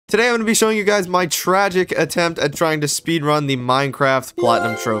Today I'm going to be showing you guys my tragic attempt at trying to speedrun the Minecraft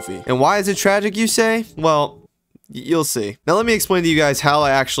Platinum Trophy. And why is it tragic, you say? Well, you'll see. Now let me explain to you guys how I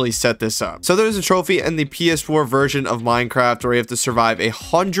actually set this up. So there's a trophy in the PS4 version of Minecraft where you have to survive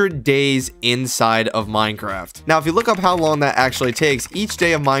 100 days inside of Minecraft. Now if you look up how long that actually takes, each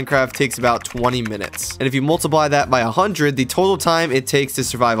day of Minecraft takes about 20 minutes. And if you multiply that by 100, the total time it takes to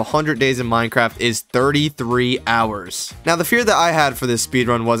survive 100 days in Minecraft is 33 hours. Now the fear that I had for this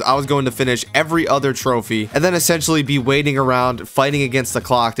speedrun was I was going to finish every other trophy and then essentially be waiting around fighting against the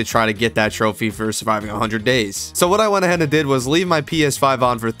clock to try to get that trophy for surviving 100 days. So what I went ahead and did was leave my PS5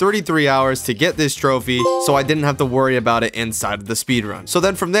 on for 33 hours to get this trophy so I didn't have to worry about it inside of the speedrun. So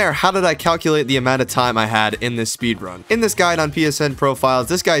then from there, how did I calculate the amount of time I had in this speedrun? In this guide on PSN profiles,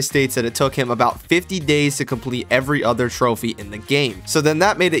 this guy states that it took him about 50 days to complete every other trophy in the game. So then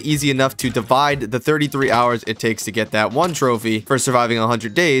that made it easy enough to divide the 33 hours it takes to get that one trophy for surviving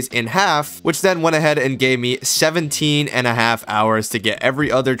 100 days in half, which then went ahead and gave me 17.5 hours to get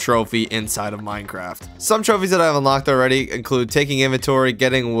every other trophy inside of Minecraft. Some trophies that I've unlocked already include taking inventory,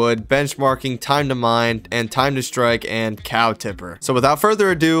 getting wood, benchmarking, time to mine, and time to strike, and cow tipper. So without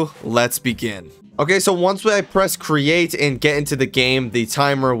further ado, let's begin. Okay, so once I press create and get into the game, the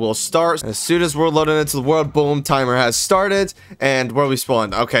timer will start. As soon as we're loaded into the world, boom, timer has started. And where we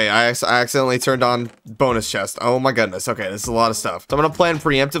spawned? Okay, I accidentally turned on bonus chest. Oh my goodness. Okay, this is a lot of stuff. So I'm gonna plan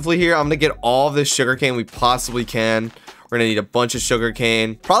preemptively here. I'm gonna get all of this sugarcane we possibly can. We're gonna need a bunch of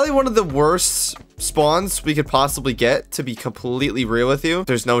sugarcane. Probably one of the worst spawns we could possibly get, to be completely real with you.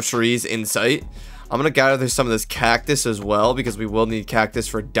 There's no trees in sight. I'm gonna gather some of this cactus as well because we will need cactus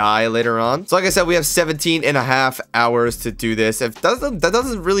for dye later on. So like I said, we have 17.5 hours to do this. That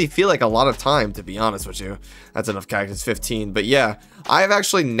doesn't really feel like a lot of time, to be honest with you. That's enough cactus, 15. But yeah, I have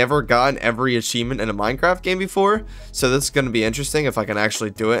actually never gotten every achievement in a Minecraft game before. So this is gonna be interesting if I can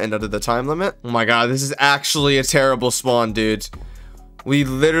actually do it and under the time limit. Oh my god, this is actually a terrible spawn, dude. We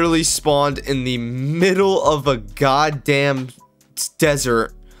literally spawned in the middle of a goddamn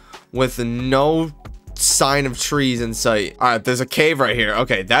desert with no sign of trees in sight. All right, there's a cave right here.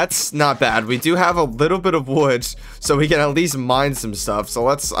 Okay, that's not bad. We do have a little bit of wood, so we can at least mine some stuff. So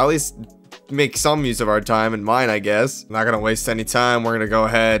let's at least make some use of our time and mine, I guess. I'm not gonna waste any time. We're gonna go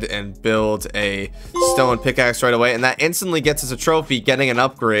ahead and build a stone pickaxe right away, and that instantly gets us a trophy, getting an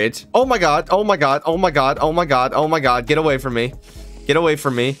upgrade. Oh my god, oh my god, oh my god, oh my god, oh my god, get away from me. Get away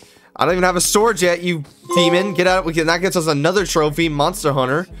from me. I don't even have a sword yet, you demon. Get out. That gets us another trophy, Monster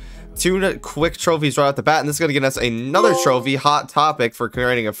Hunter. 2 quick trophies right off the bat, and this is going to get us another trophy, Hot Topic, for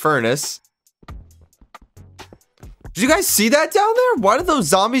creating a furnace. Did you guys see that down there? Why did those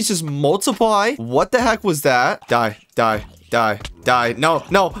zombies just multiply? What the heck was that? Die, die, die, die. No,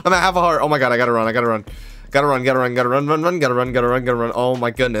 no, I'm at half a heart. Oh my god, I gotta run, I gotta run. Gotta run, gotta run, gotta run, run, run, gotta run, gotta run, gotta run. Oh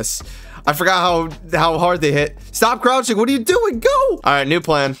my goodness. I forgot how hard they hit. Stop crouching. What are you doing? Go. All right, new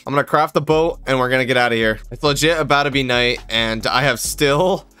plan. I'm going to craft the boat, and we're going to get out of here. It's legit about to be night, and I have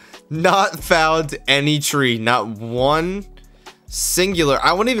still not found any tree. Not one singular.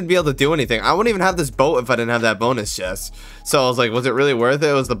 I wouldn't even be able to do anything. I wouldn't even have this boat if I didn't have that bonus chest. So I was like, was it really worth it?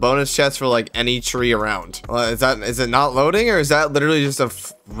 It was the bonus chest for like any tree around. Is it not loading, or is that literally just a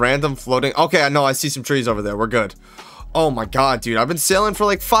random floating? Okay, I know. I see some trees over there. We're good. Oh my god, dude. I've been sailing for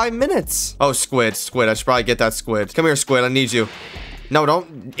like 5 minutes. Oh, squid. Squid. I should probably get that squid. Come here, squid. I need you. No,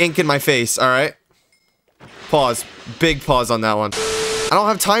 don't ink in my face, alright? Pause. Big pause on that one. I don't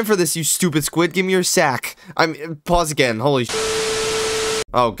have time for this, you stupid squid. Give me your sack. Pause again. Holy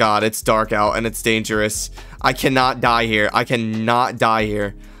oh god, it's dark out and it's dangerous. I cannot die here. I cannot die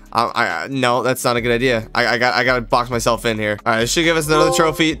here. No, that's not a good idea. I gotta box myself in here. Alright, this should give us another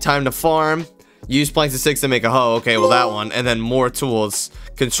trophy. Time to farm. Use planks of 6 to make a hoe. Okay, well that one. And then more tools.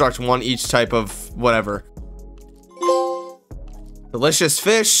 Construct 1 each type of whatever. Delicious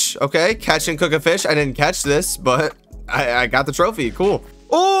fish. Okay, catch and cook a fish. I didn't catch this, but I got the trophy. Cool.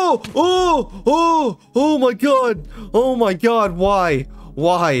 Oh, oh, oh, oh my god. Oh my god, why?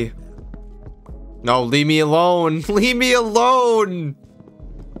 Why? No, leave me alone. Leave me alone.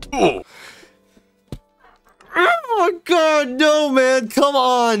 Oh my god, no, man. Come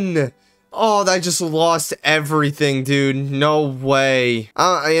on. Oh, I just lost everything, dude. No way.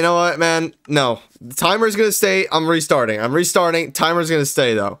 You know what, man? No. The timer's gonna stay. I'm restarting. Timer's gonna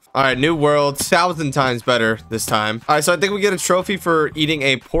stay though. All right, new world, 1,000 times better this time. All right, so I think we get a trophy for eating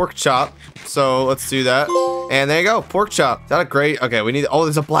a pork chop. So let's do that. And there you go, pork chop. Is that a great? Okay, we need. Oh,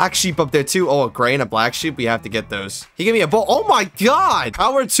 there's a black sheep up there too. Oh, a gray and a black sheep. We have to get those. He gave me a bow. Oh my god!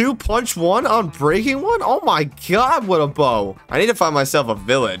 Power 2, punch 1 on breaking 1. Oh my god, what a bow! I need to find myself a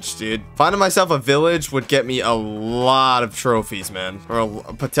village, dude. Finding myself a village would get me a lot of trophies, man, or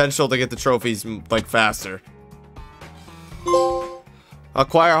a potential to get the trophies like faster.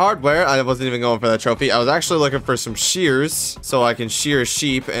 Acquire hardware. I wasn't even going for that trophy. I was actually looking for some shears so I can shear a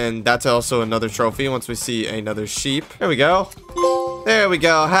sheep, and that's also another trophy once we see another sheep. There we go. There we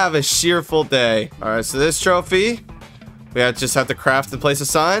go. Have a shearful day. All right, so this trophy, we just have to craft and place a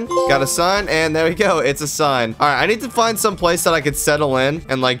sign. Got a sign, and there we go. It's a sign. All right, I need to find some place that I could settle in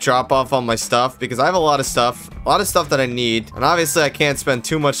and like drop off all my stuff, because I have a lot of stuff that I need, and obviously I can't spend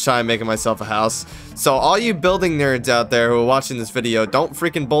too much time making myself a house. So all you building nerds out there who are watching this video, don't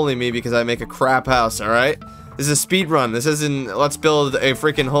freaking bully me because I make a crap house, all right? This is a speed run. This isn't let's build a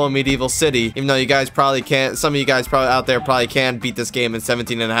freaking whole medieval city. Even though you guys probably can't, some of you guys probably out there probably can beat this game in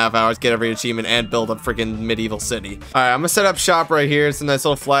 17.5 hours, get every achievement, and build a freaking medieval city. All right, I'm gonna set up shop right here. It's a nice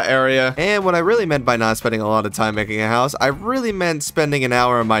little flat area. And what I really meant by not spending a lot of time making a house, I really meant spending an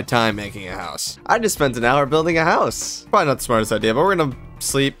hour of my time making a house. I just spent an hour building a house. Probably not the smartest idea, but we're gonna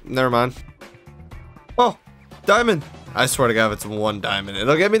sleep. Never mind. Oh, diamond. I swear to God, if it's 1 diamond,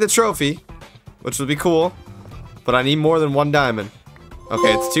 it'll get me the trophy, which would be cool. But I need more than 1 diamond.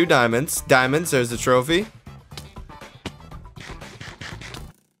 Okay, it's 2 diamonds. Diamonds, there's the trophy.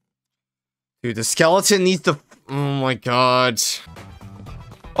 Dude, the skeleton needs to... Oh my god.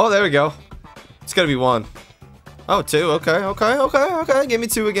 Oh, there we go. It's gotta be 1. Oh, 2. Okay. Give me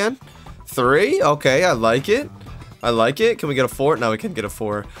 2 again. 3. Okay, I like it. Can we get a 4? No, we can't get a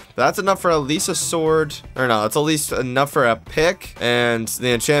 4. But that's enough for at least a sword. Or no, it's at least enough for a pick and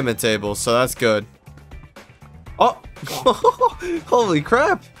the enchantment table. So that's good. Oh, holy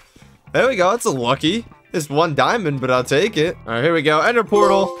crap. There we go. It's a lucky. It's 1 diamond, but I'll take it. All right, here we go. Enter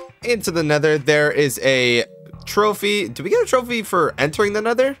portal into the nether. There is a trophy. Did we get a trophy for entering the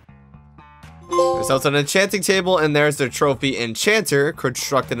nether? There's also an enchanting table, and there's the trophy enchanter.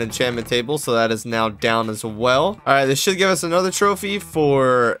 Construct an enchantment table, so that is now down as well. All right, this should give us another trophy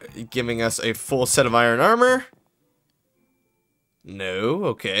for giving us a full set of iron armor. No,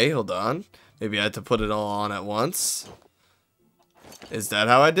 okay, hold on. Maybe I had to put it all on at once. Is that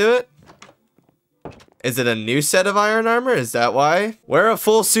how I do it? Is it a new set of iron armor? Is that why? Wear a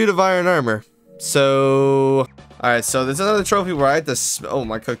full suit of iron armor. So... Alright, so there's another trophy where I had to... Oh,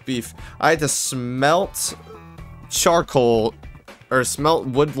 my cooked beef. I had to smelt charcoal... Or smelt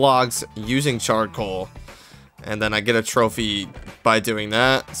wood logs using charcoal. And then I get a trophy by doing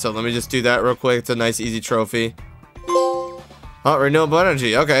that. So let me just do that real quick. It's a nice, easy trophy. Oh, renewable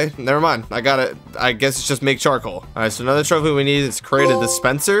energy. Okay, never mind. I got it. I guess it's just make charcoal. All right, so another trophy we need is create a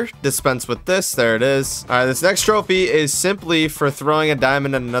dispenser. Dispense with this. There it is. All right, this next trophy is simply for throwing a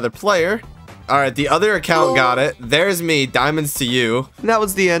diamond at another player. All right, the other account got it. There's me. Diamonds to you. And that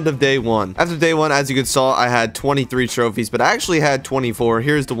was the end of day 1. After day 1, as you could saw, I had 23 trophies, but I actually had 24.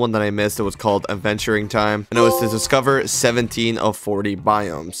 Here's the one that I missed. It was called Adventuring Time, and it was to discover 17 of 40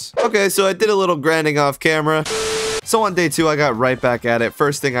 biomes. Okay, so I did a little grinding off camera. So on day 2, I got right back at it.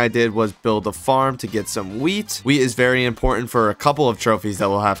 First thing I did was build a farm to get some wheat. Wheat is very important for a couple of trophies that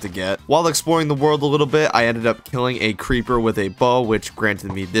we'll have to get. While exploring the world a little bit, I ended up killing a creeper with a bow, which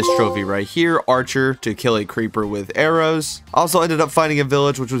granted me this trophy right here, Archer, to kill a creeper with arrows. Also ended up finding a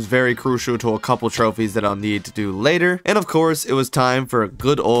village, which was very crucial to a couple trophies that I'll need to do later. And of course, it was time for a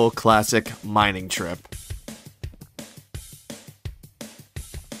good old classic mining trip.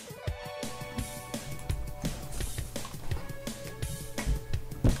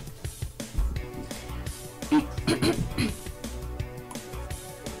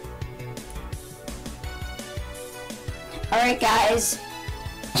 Alright guys,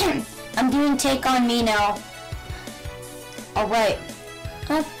 I'm doing Take On Me now. Alright.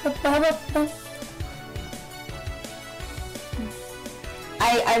 I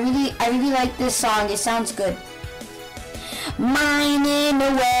really like this song, it sounds good. Mining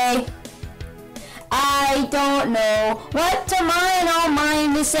away. I don't know what to mine, I'll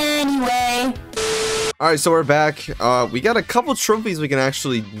mine this anyway. Alright, so we're back. We got a couple trophies we can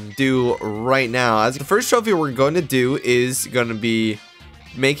actually do right now. As the first trophy we're going to do is going to be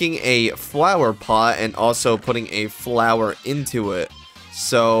making a flower pot and also putting a flower into it.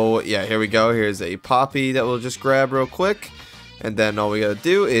 So, yeah, here we go. Here's a poppy that we'll just grab real quick. And then all we gotta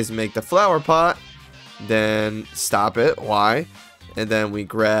do is make the flower pot. Then stop it. Why? And then we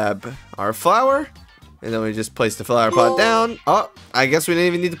grab our flower. And then we just place the flower pot down. Oh, I guess we didn't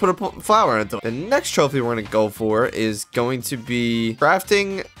even need to put a flower in it. The next trophy we're going to go for is going to be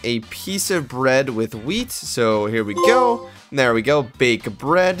crafting a piece of bread with wheat. So here we go. There we go. Bake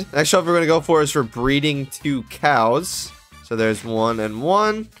bread. Next trophy we're going to go for is for breeding 2 cows. So there's 1 and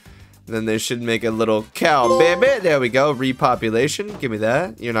 1. Then they should make a little cow baby. There we go. Repopulation. Give me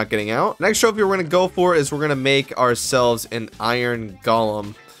that. You're not getting out. Next trophy we're going to go for is we're going to make ourselves an iron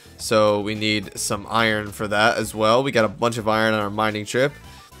golem. So we need some iron for that as well. We got a bunch of iron on our mining trip.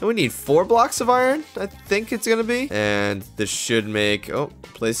 And we need 4 blocks of iron, I think it's gonna be. And this should make, oh,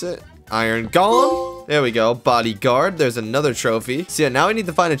 place it. Iron golem. There we go. Bodyguard. There's another trophy. So yeah, now we need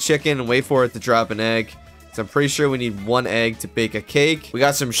to find a chicken and wait for it to drop an egg. So I'm pretty sure we need 1 egg to bake a cake. We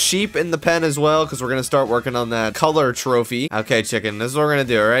got some sheep in the pen as well, because we're gonna start working on that color trophy. Okay, chicken, this is what we're gonna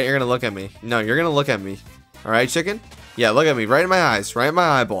do, alright? You're gonna look at me. No, you're gonna look at me. Alright, chicken? Yeah, look at me, right in my eyes, right in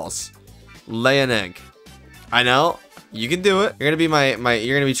my eyeballs. Lay an egg. I know, you can do it. You're gonna be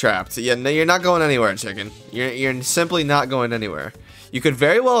you're gonna be trapped. Yeah, no, you're not going anywhere, chicken. You're simply not going anywhere. You could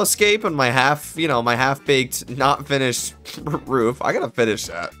very well escape on my half-baked, not finished roof. I gotta finish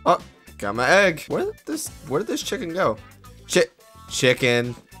that. Oh, got my egg. Where did this chicken go?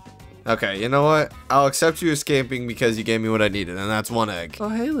 Chicken. Okay, you know what? I'll accept you escaping because you gave me what I needed, and that's 1 egg. Oh,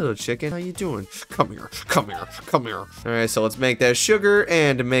 hey, little chicken. How you doing? Come here. Come here. Come here. All right, so let's make that sugar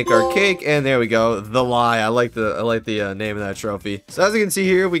and make our cake, and there we go. The lie. I like the name of that trophy. So as you can see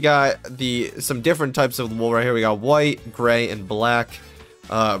here, we got some different types of wool right here. We got white, gray, and black.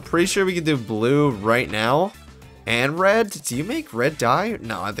 Pretty sure we can do blue right now. And red? Do you make red dye?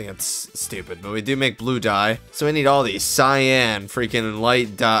 No, I think it's stupid, but we do make blue dye. So we need all these cyan, freaking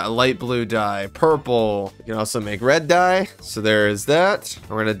light blue dye, purple. You can also make red dye. So there is that.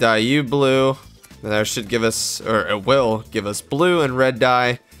 We're gonna dye you blue. And that should give us, or it will give us blue and red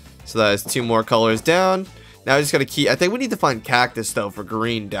dye. So that is 2 more colors down. Now I just gotta I think we need to find cactus though for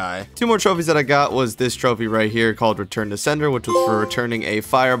green dye. 2 more trophies that I got was this trophy right here called Return to Sender, which was for returning a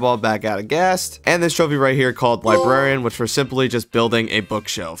fireball back out of gas. And this trophy right here called Librarian, which was simply just building a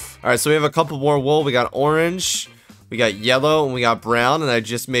bookshelf. Alright, so we have a couple more wool. We got orange, we got yellow, and we got brown, and I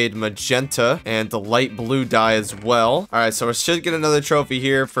just made magenta and the light blue dye as well. Alright, so we should get another trophy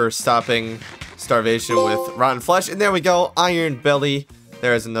here for stopping starvation with rotten flesh. And there we go, iron belly.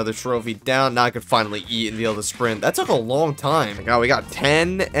 There's another trophy down. Now I can finally eat and be able to sprint. That took a long time. God, we got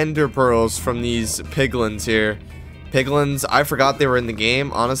 10 ender pearls from these piglins here. Piglins, I forgot they were in the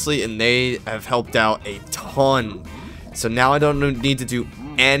game, honestly, and they have helped out a ton. So now I don't need to do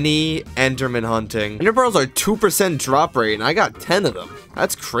any enderman hunting. Ender pearls are 2% drop rate, and I got 10 of them.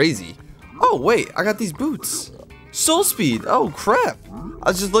 That's crazy. Oh, wait, I got these boots. Soul speed. Oh, crap. I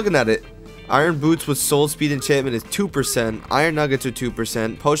was just looking at it. Iron boots with soul speed enchantment is 2%. Iron nuggets are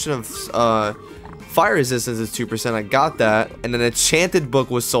 2%. Potion of fire resistance is 2%. I got that. And an enchanted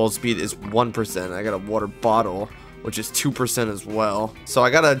book with soul speed is 1%. I got a water bottle, which is 2% as well. So I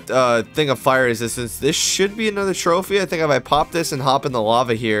got a thing of fire resistance. This should be another trophy. I think if I pop this and hop in the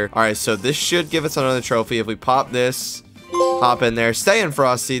lava here. All right, so this should give us another trophy. If we pop this, hop in there, stay in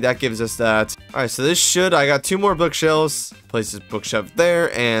Frosty, that gives us that. All right, so this should, I got 2 more bookshelves. Place this bookshelf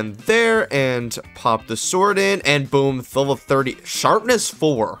there, and pop the sword in, and boom, level 30, sharpness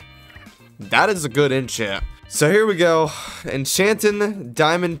 4. That is a good enchant. So here we go, enchanting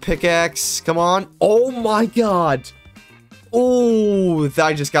diamond pickaxe, come on. Oh my god. Oh,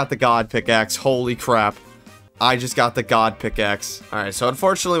 I just got the god pickaxe, holy crap. I just got the god pickaxe. Alright, so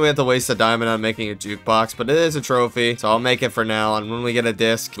unfortunately we have to waste a diamond on making a jukebox, but it is a trophy, so I'll make it for now, and when we get a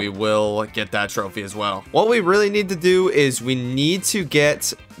disc, we will get that trophy as well. What we really need to do is we need to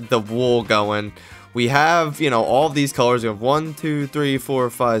get the wool going. We have, you know, all of these colors. We have 1, 2, 3, 4,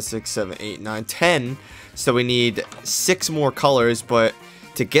 5, 6, 7, 8, 9, 10. So we need 6 more colors, but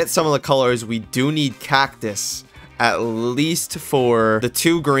to get some of the colors, we do need cactus. At least for the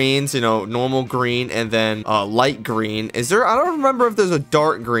 2 greens, you know, normal green and then light green. Is there, I don't remember if there's a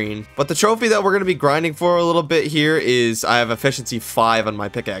dark green, but the trophy that we're going to be grinding for a little bit here is I have efficiency 5 on my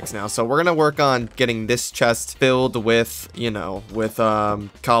pickaxe now. So we're going to work on getting this chest filled with, you know, with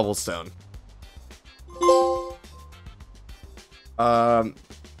cobblestone.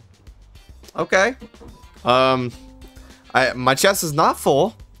 Okay. My chest is not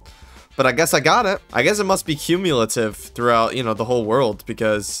full. But I guess I got it. I guess it must be cumulative throughout, you know, the whole world,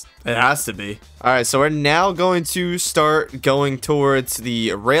 because it has to be. Alright, so we're now going to start going towards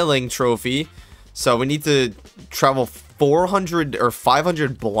the railing trophy. So we need to travel 400 or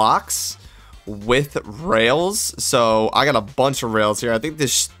 500 blocks with rails. So I got a bunch of rails here. I think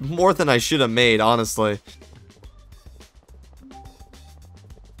this is more than I should have made, honestly.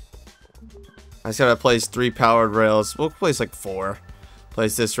 I just gotta place 3 powered rails. We'll place like 4.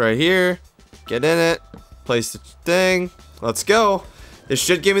 Place this right here. Get in it. Place the thing. Let's go. This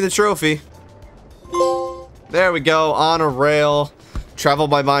should give me the trophy. There we go. On a rail. Travel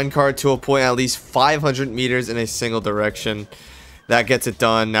by minecart to a point at least 500 meters in a single direction. That gets it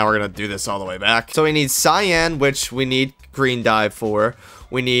done. Now we're going to do this all the way back. So we need cyan, which we need green dye for.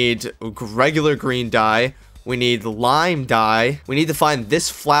 We need regular green dye. We need lime dye. We need to find this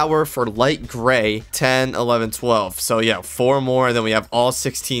flower for light gray. 10, 11, 12. So yeah, 4 more, and then we have all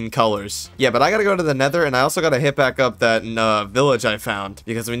 16 colors. Yeah, but I gotta go to the nether, and I also gotta hit back up that village I found,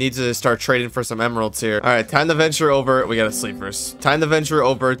 because we need to start trading for some emeralds here. All right, time to venture over. We gotta sleep first. Time to venture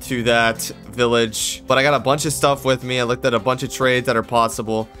over to that village. But I got a bunch of stuff with me. I looked at a bunch of trades that are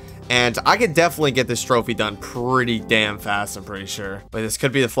possible. And I could definitely get this trophy done pretty damn fast, I'm pretty sure. Wait, this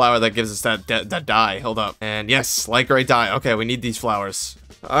could be the flower that gives us that dye. Hold up. And yes, light gray dye. Okay, we need these flowers.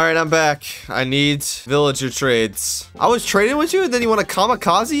 Alright, I'm back. I need villager trades. I was trading with you and then you want to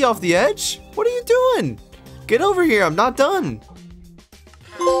kamikaze off the edge? What are you doing? Get over here. I'm not done.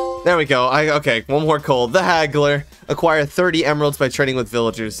 There we go. Okay, one more coal. The haggler. Acquire 30 emeralds by trading with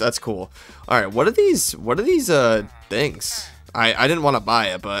villagers. That's cool. Alright, what are these things? I didn't want to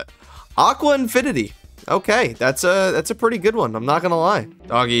buy it, but Aqua Infinity. Okay, that's a pretty good one. I'm not gonna lie.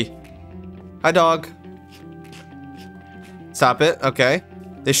 Doggy. Hi, dog. Stop it. Okay.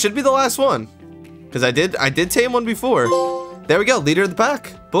 This should be the last one. Because I did tame one before. There we go. Leader of the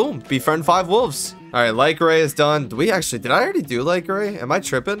pack. Boom. Befriend 5 wolves. Alright, light gray is done. Did I already do light gray? Am I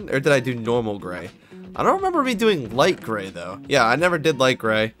tripping? Or did I do normal gray? I don't remember me doing light gray though. Yeah, I never did light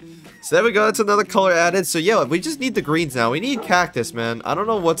gray. So there we go, that's another color added. So yeah, we just need the greens now. We need cactus, man. I don't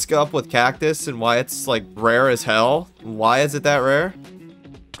know what's up with cactus and why it's like rare as hell. Why is it that rare?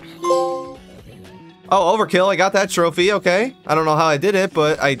 Oh, overkill. I got that trophy. Okay. I don't know how I did it,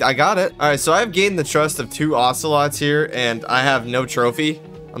 but I got it. All right, so I've gained the trust of 2 ocelots here and I have no trophy.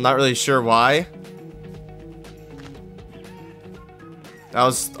 I'm not really sure why. That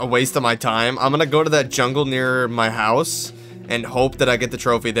was a waste of my time. I'm gonna go to that jungle near my house and hope that I get the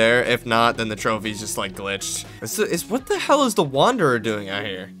trophy there. If not, then the trophy's just like glitched. What the hell is the Wanderer doing out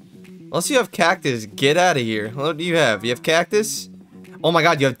here? Unless you have cactus, get out of here. What do you have? You have cactus? Oh my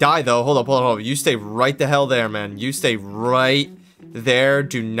god, you have dye though. Hold up. You stay right the hell there, man. You stay right there.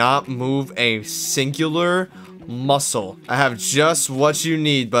 Do not move a singular muscle. I have just what you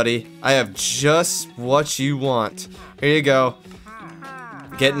need, buddy. I have just what you want. Here you go.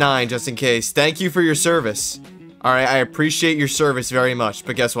 Get 9 just in case. Thank you for your service. Alright, I appreciate your service very much,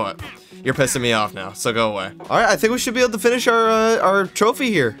 but guess what? You're pissing me off now, so go away. Alright, I think we should be able to finish our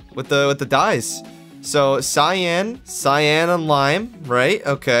trophy here with the dyes. So, cyan and lime, right?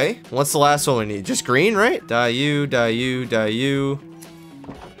 Okay. What's the last one we need? Just green, right? Dye you.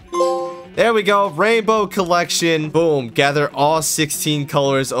 There we go. Rainbow collection. Boom. Gather all 16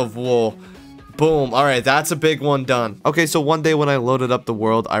 colors of wool. Boom. All right, that's a big one done. Okay, so one day when I loaded up the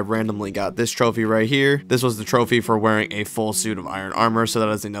world, I randomly got this trophy right here. This was the trophy for wearing a full suit of iron armor, so that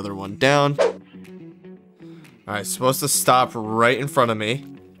is another one down. All right, supposed to stop right in front of me.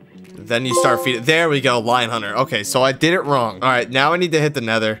 Then you start feeding. There we go, Lion Hunter. Okay, so I did it wrong. All right, now I need to hit the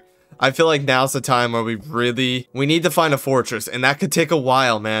nether. I feel like now's the time where we need to find a fortress, and that could take a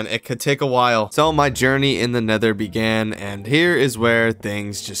while, man. It could take a while. So my journey in the nether began, and here is where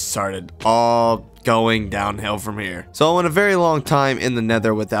things just started all going downhill from here. So I went a very long time in the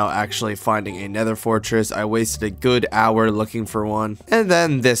nether without actually finding a nether fortress. I wasted a good hour looking for one, and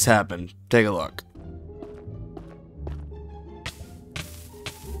then this happened. Take a look.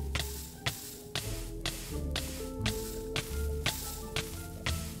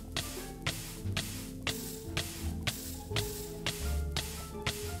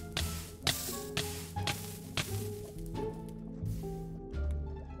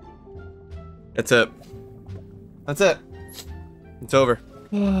 That's it. That's it. It's over.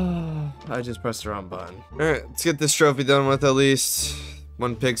 I just pressed the wrong button. Alright, let's get this trophy done with at least.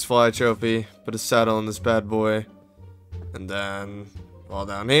 1 pig's fly trophy. Put a saddle on this bad boy. And then, fall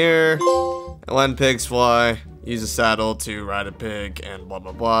down here. 1 pig's fly. Use a saddle to ride a pig and blah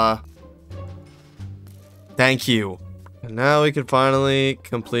blah blah. Thank you. And now we can finally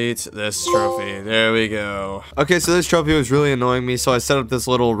complete this trophy. There we go. Okay, so this trophy was really annoying me, so I set up this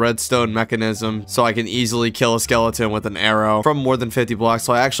little redstone mechanism so I can easily kill a skeleton with an arrow from more than 50 blocks.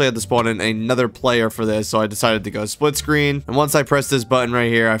 So I actually had to spawn in another player for this, so I decided to go split screen. And once I pressed this button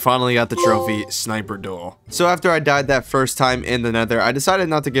right here, I finally got the trophy, Sniper Duel. So after I died that first time in the nether, I decided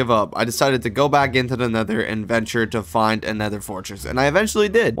not to give up. I decided to go back into the nether and venture to find a nether fortress. And I eventually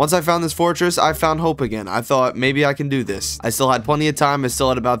did. Once I found this fortress, I found hope again. I thought maybe I can do this. this. I still had plenty of time. I still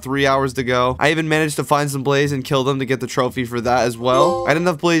had about 3 hours to go. I even managed to find some blaze and kill them to get the trophy for that as well. I had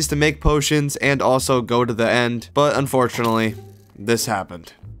enough blaze to make potions and also go to the end, but unfortunately, this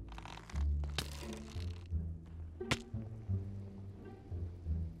happened.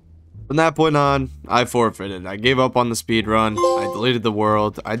 From that point on, I forfeited. I gave up on the speed run. I deleted the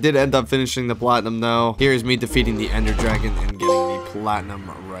world. I did end up finishing the platinum though. Here's me defeating the Ender Dragon and getting the platinum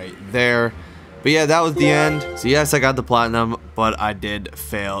right there. But yeah, that was the end. So yes, I got the platinum, but I did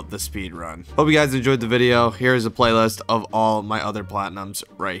fail the speed run. Hope you guys enjoyed the video. Here's a playlist of all my other platinums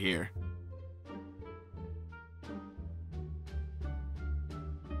right here.